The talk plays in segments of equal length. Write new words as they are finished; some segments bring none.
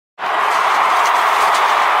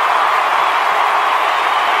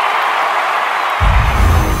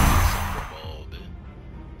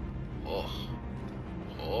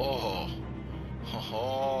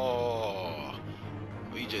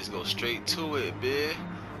it, bitch.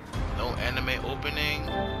 No anime opening.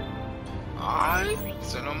 Alright,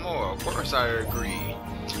 say no more. Of course I agree.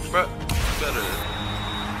 But better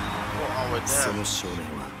go on with that. その少年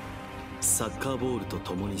はサッカーボールと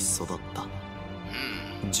共に育った。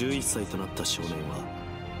11歳となった少年は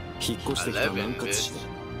引っ越してきた南葛市で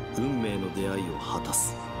運命の出会いを果た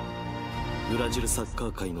す。ブラジルサッカ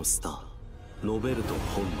ー界のスターロベルト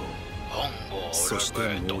本郷、そし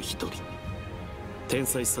てもう一人天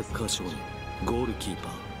才サッカー少年ゴールキーパ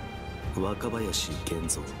ー若林源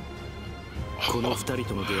三。この二人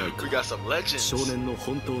との出会いから少年の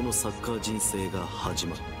本当のサッカー人生が始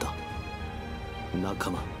まった。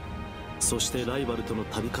仲間、そしてライバルとの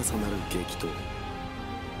度重なる激闘、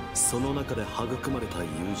その中で育まれた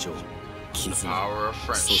友情、絆、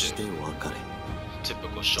そして別れ、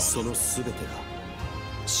その全てが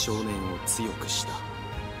少年を強くした。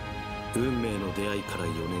運命の出会いから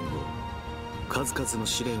4年後、数々の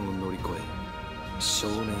試練を乗り越え、少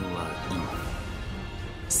年は今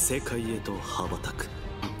世界へと羽ばたく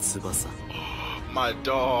翼。 My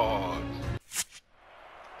dog.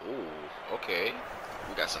 Ooh, okay.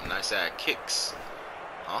 We got some nice ass kicks.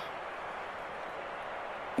 Huh?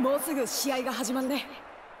 もうすぐ試合が始まるね。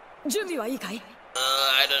準備はいいかい？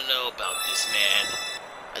 I don't know about this, man.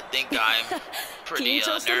 I think I'm pretty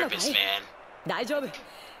nervous, man. 大丈夫。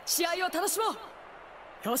試合を楽しも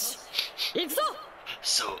う。よし、行くぞ。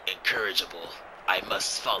 So incorrigible. I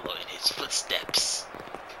must follow in his footsteps.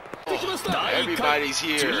 Everybody's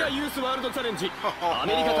here. ジュニアユースワールドチャレンジア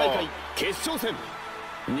メリカ大会決勝戦、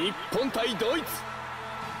日本対ドイツ。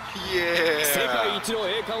世界一の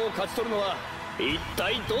栄冠を勝ち取るのは一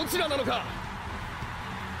体どちらなのか。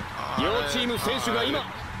両チーム選手が今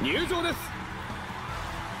入場です。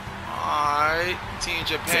 Alright, Team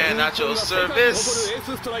Japan at your service.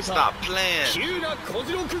 Stop playing.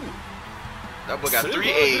 That boy got 3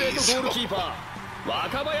 A's. ゴールキーパー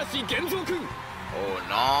若林源三君。 Oh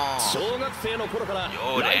no. 小学生の頃から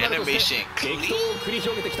ライバルとして激闘を繰り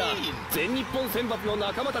広げてきた全日本選抜の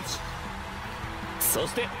仲間たち。そ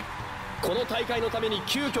してこの大会のために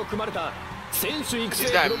急遽組まれた選手育成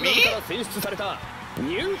プログラムから選出された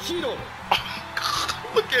ニューヒーロー。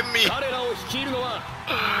 Look at me. 彼らを率いるのは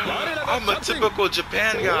我らが I'm a typical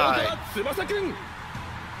Japan guy. 翼君。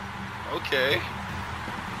 Okay.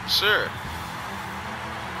 Sure.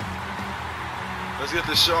 Let's get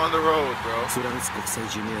the show on the road, bro. フランス国際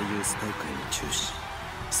ジュニアユース大会の中止、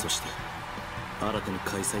そして新たに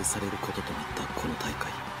開催されることとなったこの大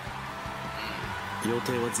会。予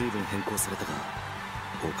定は随分変更されたが、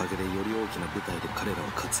おかげでより大きな舞台で彼ら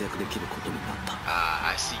は活躍できることになった。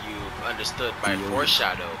I see you understood by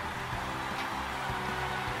foreshadow.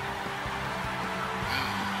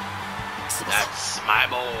 That's my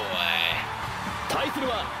boy. 対する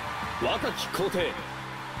は若き皇帝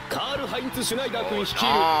カール・ハインツ・シュナイダー君率いる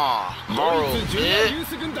ドイツジュニアユー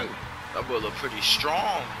ス軍団。 That boy look pretty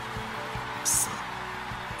strong. さ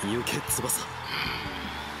あ、行け翼。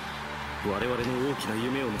我々の大きな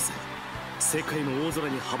夢を乗せ、世界の大空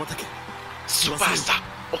に羽ばたけ。Tsubasa.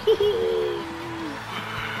 Oh,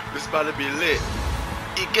 this about to be lit.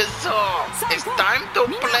 Ikezo, it's time to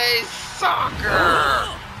play soccer.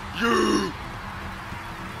 You.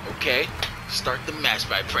 Okay, start the match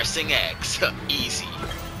by pressing X. Easy.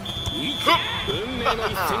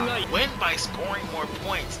 Win by scoring more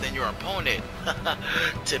points than your opponent.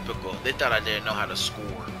 Typical. They thought I didn't know how to score.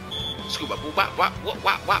 Scuba, what?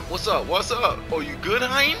 What's up? What's up? Oh, you good,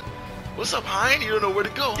 Hein? What's up, Hein? You don't know where to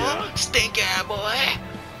go, huh? Yeah. Stink ass boy.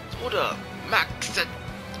 Hold up, Max said.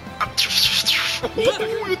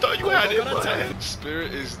 You thought you had it, boy.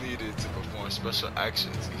 Spirit is needed to perform special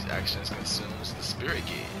actions. These actions consumes the spirit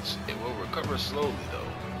gauge. It will recover slowly, though.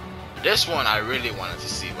 This one, I really wanted to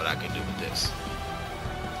see what I could do with this.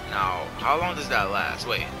 Now, how long does that last?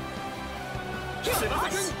 Wait.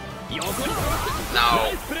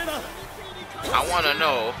 Now, I want to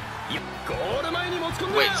know.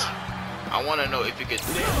 Wait. I want to know if you could.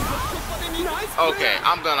 Okay,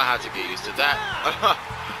 I'm gonna have to get used to that.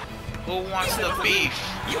 Who wants the beef?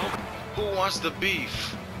 Who wants the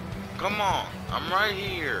beef? Come on, I'm right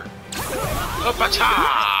here.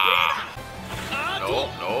 Up-a-cha!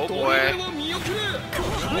 No, boy.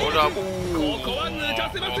 Hold up.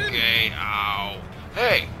 Okay, ow.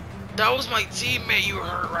 Hey, that was my teammate you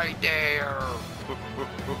heard right there.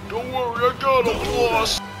 Don't worry, I got him,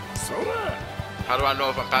 boss. How do I know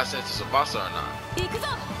if I'm passing it to Tsubasa or not?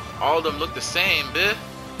 All of them look the same, bitch.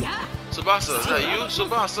 Tsubasa, is that you?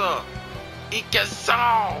 Tsubasa.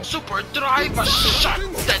 Ikezo! Super driver shot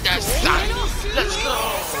that side. Let's go.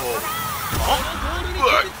 Huh?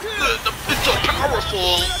 It's so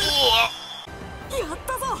powerful.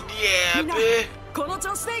 Yeah, that bit.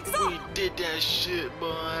 We did that shit,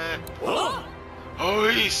 boy. Oh.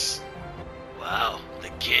 Nice. Wow, the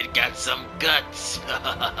kid got some guts.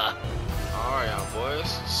 Alright, y'all boys.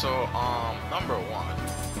 So, number one,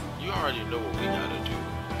 you already know what we gotta do.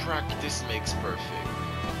 Practice makes perfect.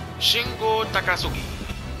 Shingo Takasogi,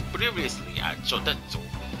 previously at Shotetsu,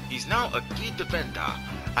 he's now a key defender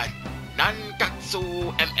at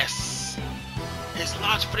Nankatsu MS. His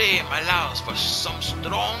large frame allows for some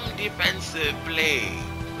strong defensive play.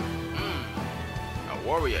 A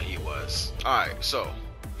warrior he was. Alright, so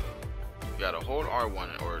you gotta hold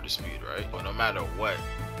R1 in order to speed, right? But no matter what,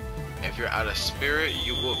 if you're out of spirit,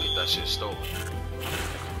 you will get that shit stolen.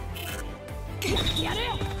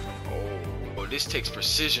 Oh, this takes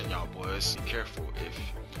precision, y'all boys. Be careful if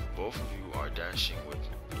both of you are dashing with.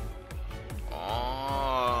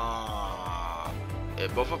 Oh,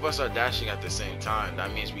 if both of us are dashing at the same time,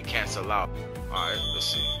 that means we cancel out. All right, let's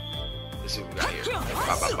see. Let's see what we got here.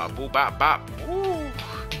 Bop, bop, bop, boop, bop, bop. Ooh.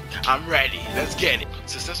 I'm ready. Let's get it.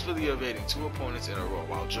 Successfully evading 2 opponents in a row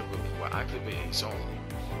while dribbling will activate a zone.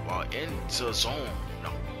 While in the zone,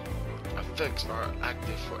 no. Effects are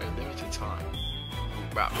active for a limited time.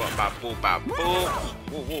 Boop, bop, bop, bop, boop, bop, boop.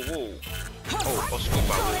 Whoa, whoa, whoa. Oh, scoop,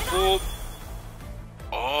 bop, boop, boop.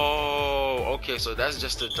 Oh, okay, so that's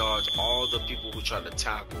just to dodge all the people who try to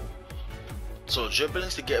tackle. So dribbling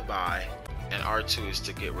is to get by, and R2 is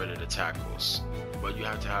to get rid of the tackles. But you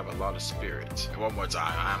have to have a lot of spirit. One more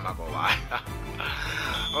time, I'm not gonna lie.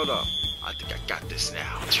 Hold up, I think I got this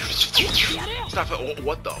now. Stop it, oh,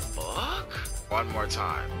 what the fuck? One more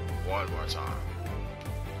time, one more time.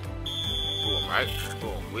 Boom, right?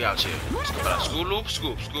 Boom, we out here. Scoop, loop,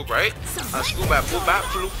 scoop, scoop, right? Scoop back, boop back,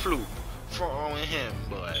 floop, floop. Throwing him,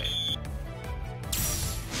 boy.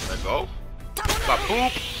 Let go. Ba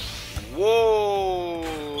boop. Whoa.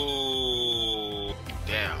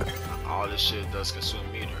 Damn. All this shit does consume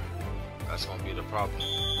meter. That's gonna be the problem.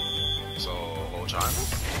 So hold triangle.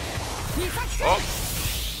 Oh.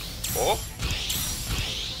 Oh.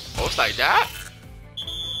 Oh, it's like that?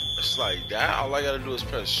 It's like that? All I gotta do is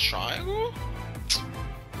press triangle?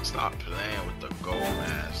 Stop playing with the goal,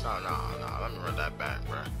 man. Stop, nah. Let me run that back,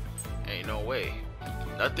 bro. Ain't no way.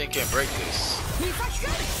 Nothing can break this.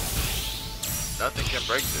 Nothing can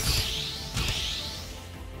break this.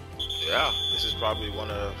 Yeah, this is probably one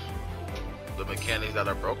of the mechanics that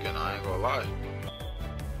are broken. I ain't gonna lie.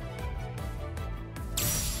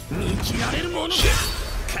 Oh shit.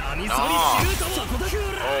 No.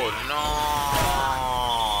 Oh no.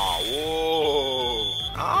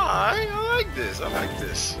 Whoa. I like this. I like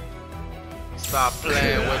this. Stop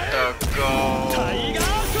playing with the goal.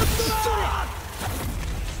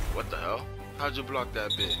 What the hell? How'd you block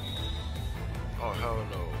that bit? Oh hell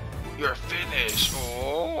no. You're finished.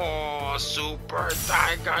 Oh, super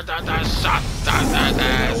tiger da shot da.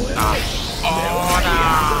 Oh,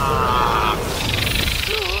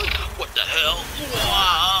 what the hell?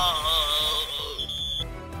 Wow.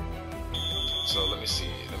 So let me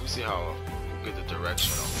see how good the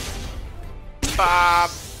direction of Bob.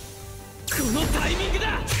 Ooh,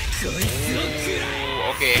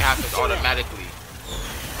 okay, it happens automatically.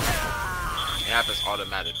 It happens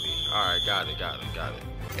automatically. Alright, got it.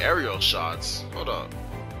 Aerial shots. Hold up.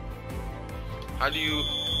 How do you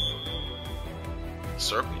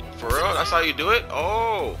circle? For real? That's how you do it?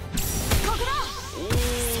 Oh. Ooh.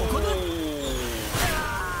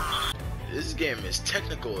 This game is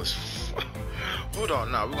technical as fuck. Hold on,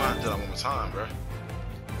 nah, we're gonna have to do that one more time, bro.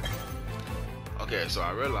 Okay, so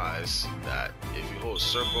I realized that if you hold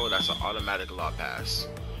circle, that's an automatic law pass.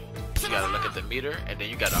 You gotta look at the meter, and then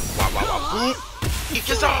you gotta boop. Eat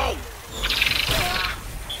your zone.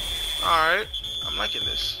 Alright, I'm liking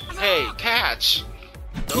this. Hey, catch.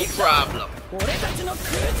 No problem.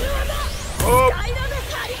 Oh.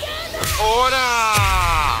 Order.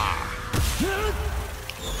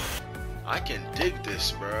 I can dig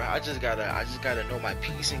this, bro. I just gotta know my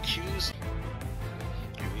P's and Q's.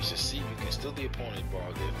 You should see you can still the opponent's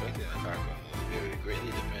ball. The effective attack will vary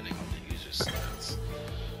greatly depending on the user's stats.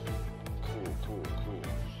 Cool.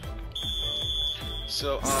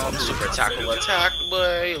 So super tackle attack,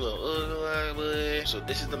 boy, little ugly boy. So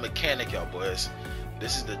this is the mechanic, y'all boys.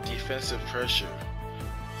 This is the defensive pressure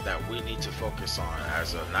that we need to focus on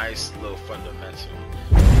as a nice little fundamental.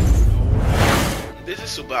 This is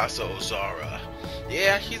Tsubasa Ozara.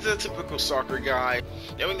 Yeah, he's a typical soccer guy.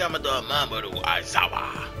 Then we got my dog Mamoru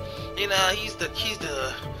Aizawa. You know,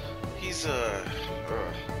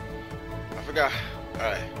 I forgot.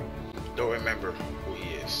 Alright, don't remember who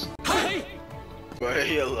he is. Hey! But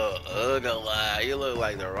he a little ugly. He look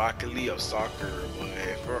like the Rocket League of soccer,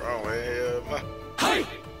 boy. For him. Hey!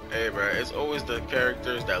 Hey, bro, it's always the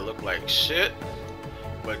characters that look like shit,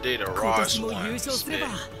 but they the rawest ones. Man. Look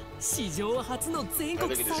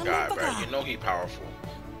at this guy, bro. You know he powerful.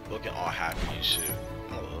 Looking all happy and shit.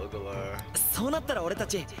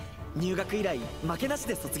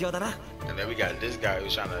 And then we got this guy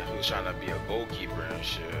who's trying to be a goalkeeper and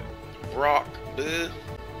shit. Brock, dude.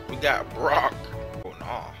 We got Brock. Oh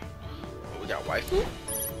no. We got waifu.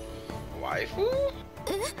 Waifu.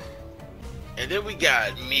 And then we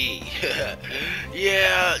got me.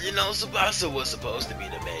 Yeah, you know, Tsubasa was supposed to be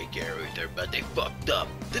the main character, but they fucked up.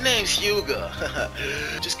 The name's Hyuga.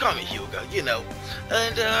 Just call me Hyuga, you know.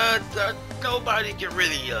 And nobody can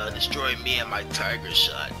really destroy me and my tiger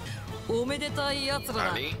shot.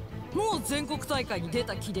 Nani?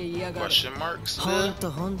 Question marks?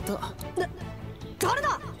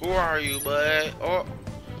 Who are you, bud? Oh,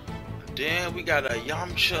 damn, we got a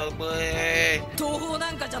Yamcha, bud.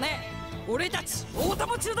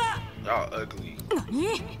 Y'all ugly.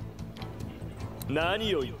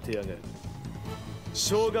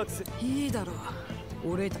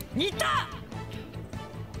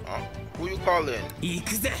 Who you calling?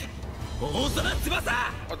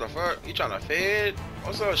 What the fuck? You trying to fade?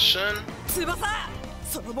 What's up, Shun?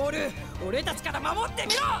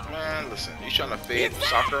 Man, listen, you trying to fade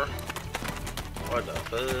soccer? What the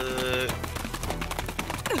fuck?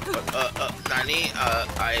 Nani,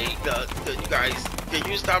 you guys, can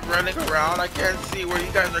you stop running around? I can't see where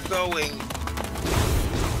you guys are going.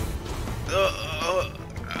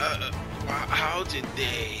 How did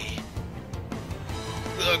they?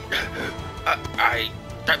 I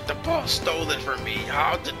got the ball stolen from me.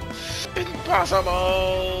 How did?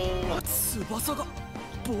 Impossible.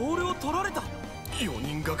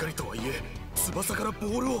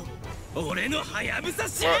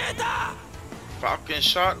 Falcon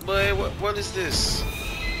shot, boy. What is this?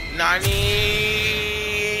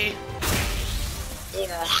 Nani?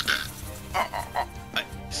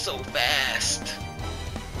 So fast.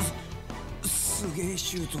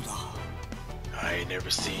 I ain't never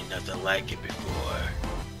seen nothing like it before.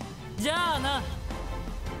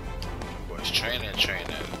 Boys, training.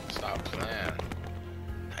 Stop playing.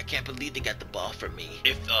 I can't believe they got the ball from me.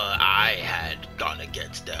 If I had gone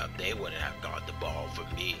against them, they wouldn't have got the ball from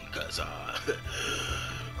me, because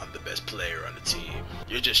I'm the best player on the team.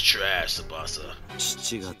 You're just trash, Tsubasa.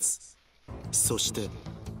 7月、そして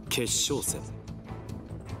決勝戦。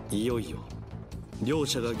いよいよ両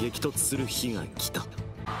者が激突する日が来た。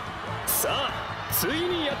さあ、つい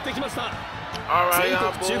にやってきました。Alright,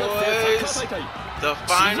 y'all boys. The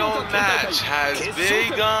final match has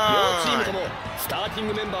begun. It's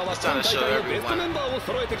time to show everyone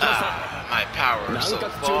my power so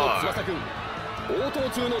far. We are the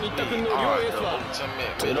ultimate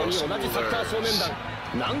middle schoolers.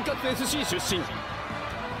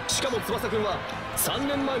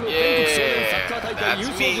 Yeah, that's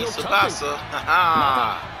me, Tsubasa.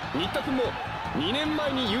 新田君も2年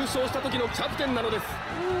前に優勝した時のキャプテンなのです。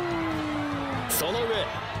その上、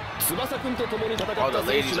翼君と共に戦った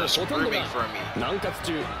選手のほとんどが南葛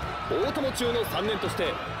中、大友中の3年とし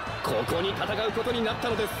てここに戦うことになった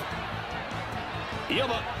のです。いわ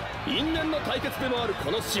ば因縁の対決でもある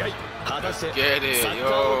この試合。果たしてサッカ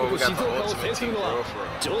ー王国静岡を制するのは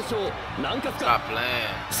常勝南葛か、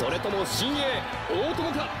それとも新鋭大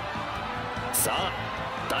友か。さあ、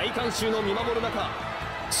大観衆の見守る中、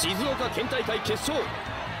静岡県大会決勝、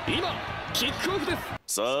今キックオフです。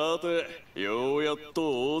さて、ようやっ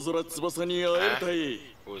と大空翼に会えるたい。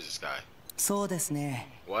そうですね。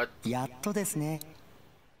やっとですね。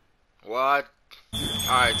What?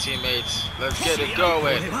 Alright, teammates, let's get it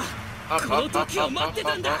going. Up. Okay,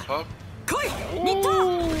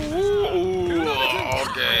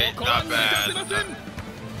 not bad.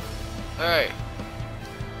 Hey,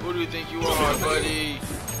 who do you think you are, buddy?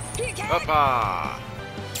 Papa.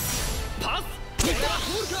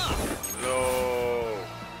 No.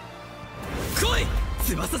 来い、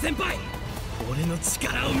翼先輩。俺の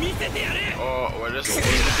力を見せてやれ。 Oh, well, this one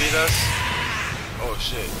supposed to beat us? Oh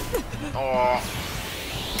shit. Oh.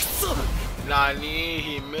 Nani,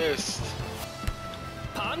 he missed.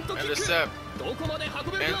 Intercepted.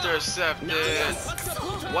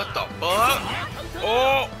 What the fuck?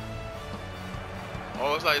 Oh.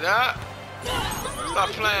 Oh, it's like that? Stop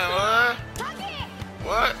playing, man.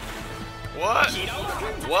 What?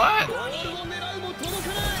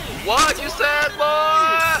 What you said, boy?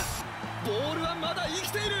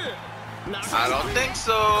 I don't think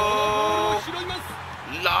so.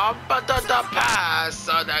 La patata pass.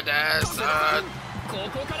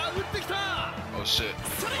 Oh shit.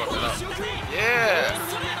 Fuck it up. Yeah.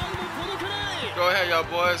 Go ahead, y'all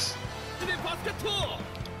boys.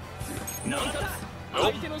 Nope.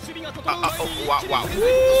 Wow, wow.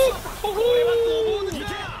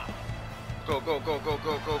 Go, go, go, go,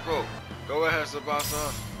 go, go, go. Go ahead,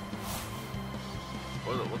 Tsubasa.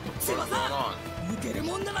 What the fuck is going on?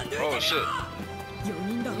 Oh shit.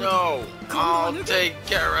 No, I'll take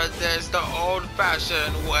care of this the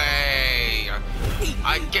old-fashioned way.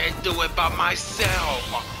 I can't do it by myself.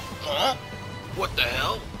 Huh? What the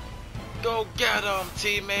hell? Go get him,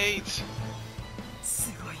 teammates.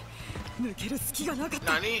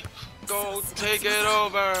 Nani? Go take it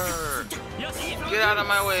over. Get out of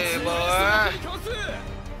my way, boy.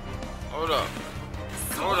 Hold up.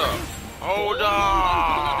 Hold up. Hold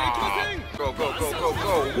on! Go, go, go, go,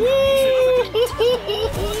 go! Woo!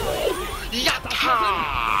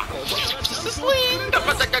 Yatta! Swing!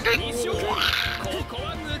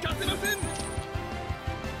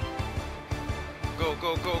 Go,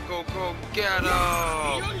 go, go, go, go! Get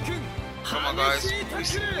him! Come on, guys.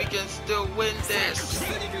 We can still win this.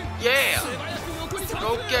 Yeah!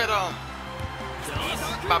 Go get him!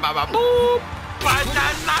 Ba ba ba boop!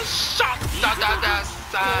 Banana shot! Da da da!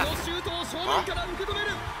 Huh?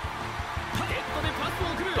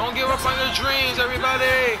 Don't give up on your dreams,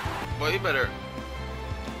 everybody. Boy, you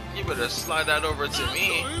better slide that over to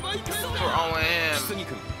me for owing him.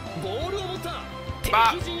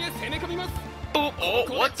 Bop. Boop. Oh,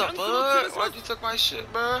 what the fuck? Why'd you take my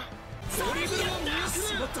shit, bruh?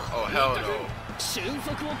 Oh hell no.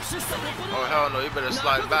 Oh hell no, you better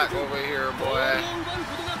slide back over here, boy.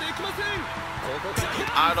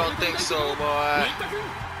 I don't think so, boy.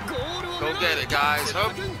 Go get it, guys.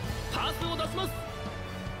 Hup.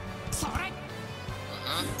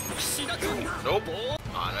 Nope.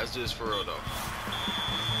 Nah, that's just for real, though.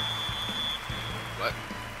 What?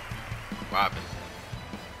 What happened?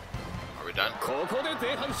 Are we done?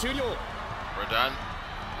 We're done?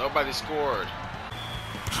 Nobody scored.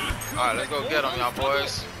 Alright, let's go get them, y'all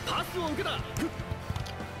boys.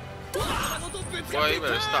 Boy, you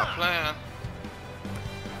better stop playing.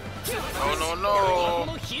 No, no, no.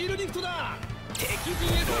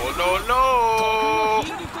 No, no, no.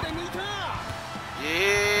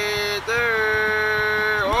 Yeah,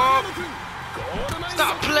 there. Oh.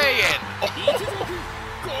 Stop playing.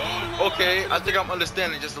 Oh. Okay, I think I'm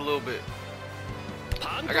understanding just a little bit.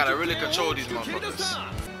 I gotta really control these motherfuckers.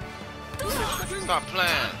 Stop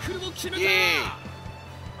playing. Yeah.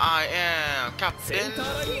 I am Captain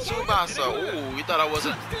Tsubasa. Ooh, you thought I was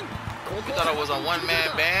a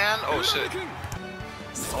one-man band? Oh shit.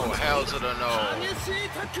 Oh hell to the no.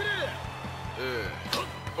 Oh.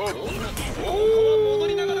 Oh.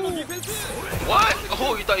 What?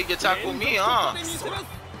 Oh, you thought you could tackle me, huh?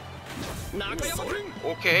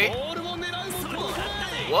 Okay.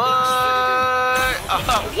 What?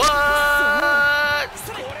 What?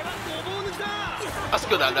 Let's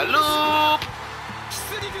go down the loop.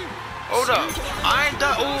 Hold up. I ain't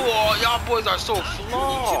done. Oh, y'all boys are so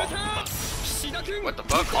flawed. What the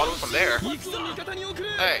fuck? All the way from there.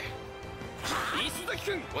 Hey.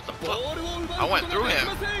 What the fuck? I went through him.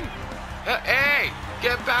 Hey,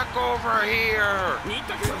 get back over here.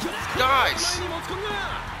 Guys.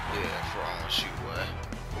 Yeah, for almost you, boy.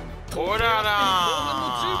 Hold on.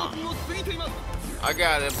 I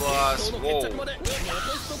got it, boss. Whoa.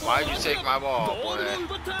 Why'd you take my ball, boy?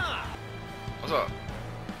 What's up?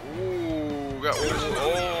 Ooh, got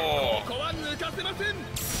oh.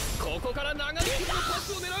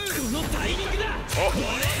 Oh,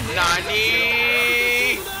 Nani?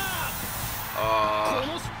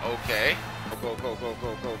 Okay. Go, go, go, go,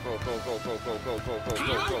 go, go, go, go, go, go, go, go,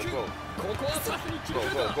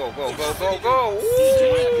 go, go, go, go, go. Go.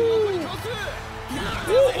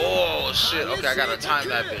 Oh shit, okay, I gotta time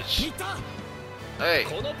that bitch. Hey.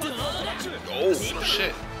 Oh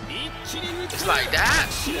shit. It's like that.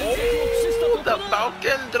 Oh, the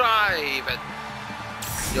Falcon drive.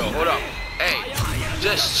 Yo, hold up. Hey,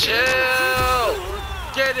 just chill.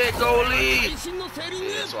 Get it, goalie.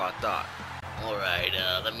 Yeah, that's what I thought. Alright,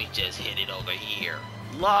 let me just hit it over here.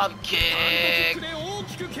 Lob kick.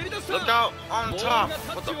 Look out on top.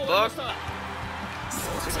 What the fuck?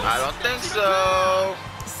 I don't think so.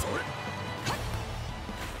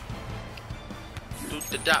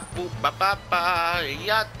 Boop ba ba ba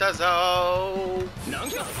yatta zo.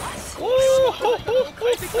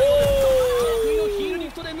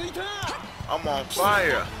 I'm on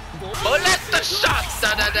fire. Oh, let the shot.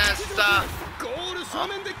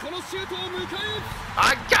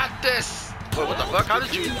 I got this. Wait, what the fuck? How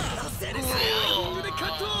did you?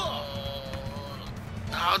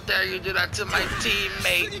 How dare you do that to my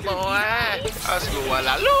teammate, boy? Let's go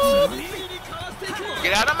la loop.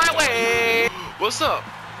 Get out of my way. What's up?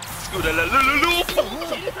 Let's go la loop.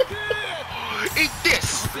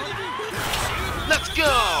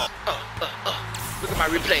 go! Look at my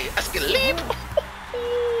replay. Escalate!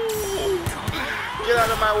 Get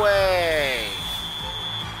out of my way!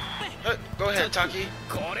 Go ahead, Taki.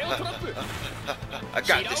 I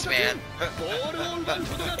got this, man.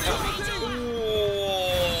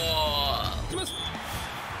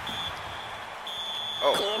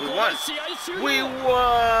 Oh, we won! We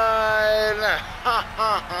won!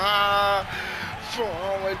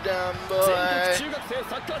 Forward down, boy!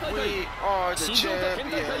 We are the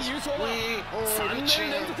champions! We are the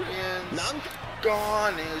champions!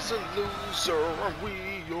 Gone is a loser!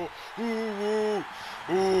 We are...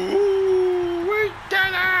 we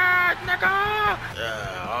did it, nigga!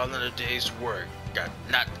 All in a day's work. Got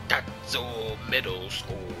so middle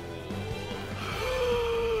school.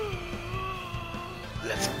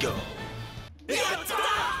 Let's go.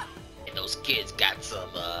 And those kids got some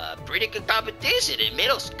pretty good competition in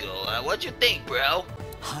middle school. What you think, bro?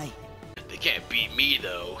 Hi. They can't beat me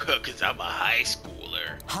though, cause I'm a high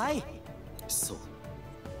schooler. Hi. So,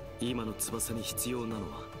 今の翼に必要な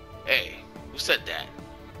のは Hey, who said that?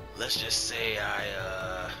 Let's just say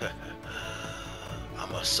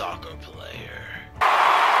I'm a soccer player.